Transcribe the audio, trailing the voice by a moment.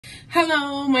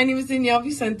Hello, my name is Danielle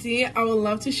Vicente. I would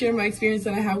love to share my experience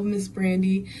that I had with Miss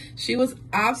Brandy. She was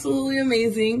absolutely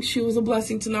amazing. She was a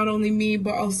blessing to not only me,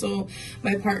 but also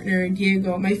my partner,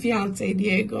 Diego, my fiance,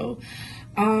 Diego.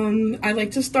 I'd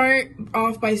like to start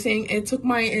off by saying it took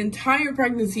my entire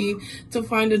pregnancy to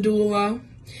find a doula.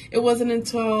 It wasn't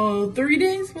until 3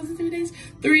 days, was it 3 days?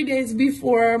 3 days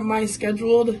before my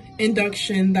scheduled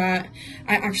induction that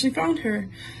I actually found her.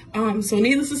 So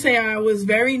needless to say, I was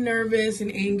very nervous and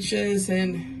anxious,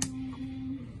 and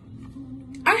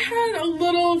I had a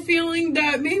little feeling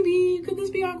that maybe could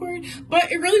this be awkward,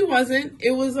 but it really wasn't.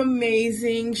 It was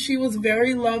amazing. She was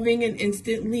very loving and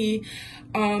instantly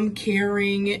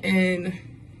caring, and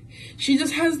she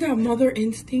just has that mother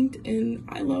instinct, and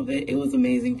I love it. It was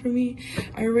amazing for me.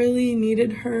 I really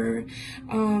needed her.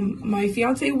 My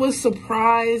fiance was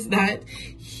surprised that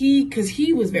because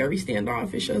he was very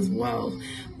standoffish as well,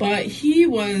 but he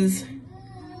was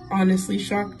honestly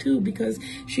shocked too, because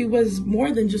she was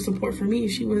more than just support for me.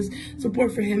 She was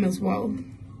support for him as well.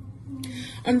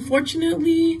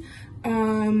 Unfortunately,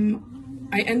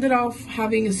 I ended off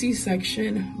having a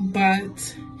C-section,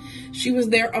 but she was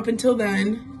there up until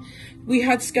then. We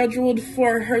had scheduled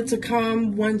for her to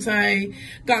come once I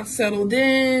got settled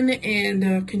in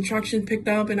and contraction picked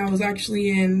up and I was actually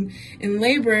in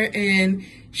labor, and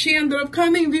she ended up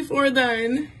coming before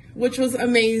then, which was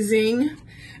amazing.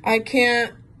 I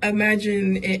can't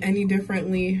imagine it any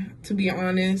differently, to be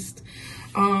honest.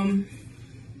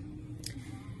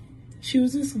 She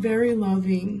was just very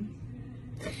loving,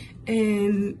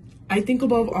 and I think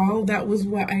above all, that was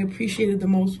what I appreciated the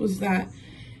most, was that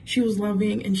she was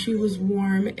loving and she was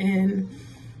warm, and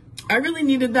I really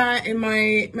needed that, and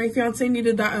my fiance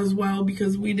needed that as well,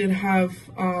 because we did have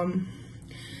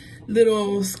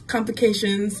little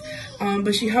complications,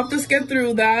 but she helped us get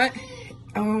through that.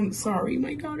 Sorry,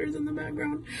 my daughter's in the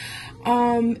background.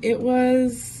 It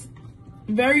was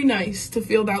very nice to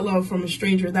feel that love from a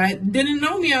stranger that didn't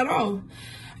know me at all.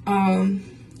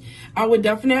 I would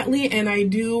definitely, and I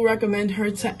do recommend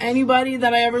her to anybody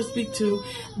that I ever speak to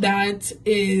that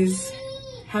is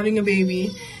having a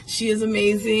baby. She is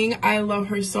amazing. I love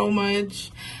her so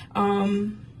much.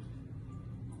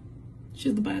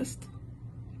 She's the best.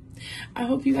 I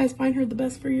hope you guys find her the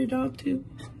best for your dog too.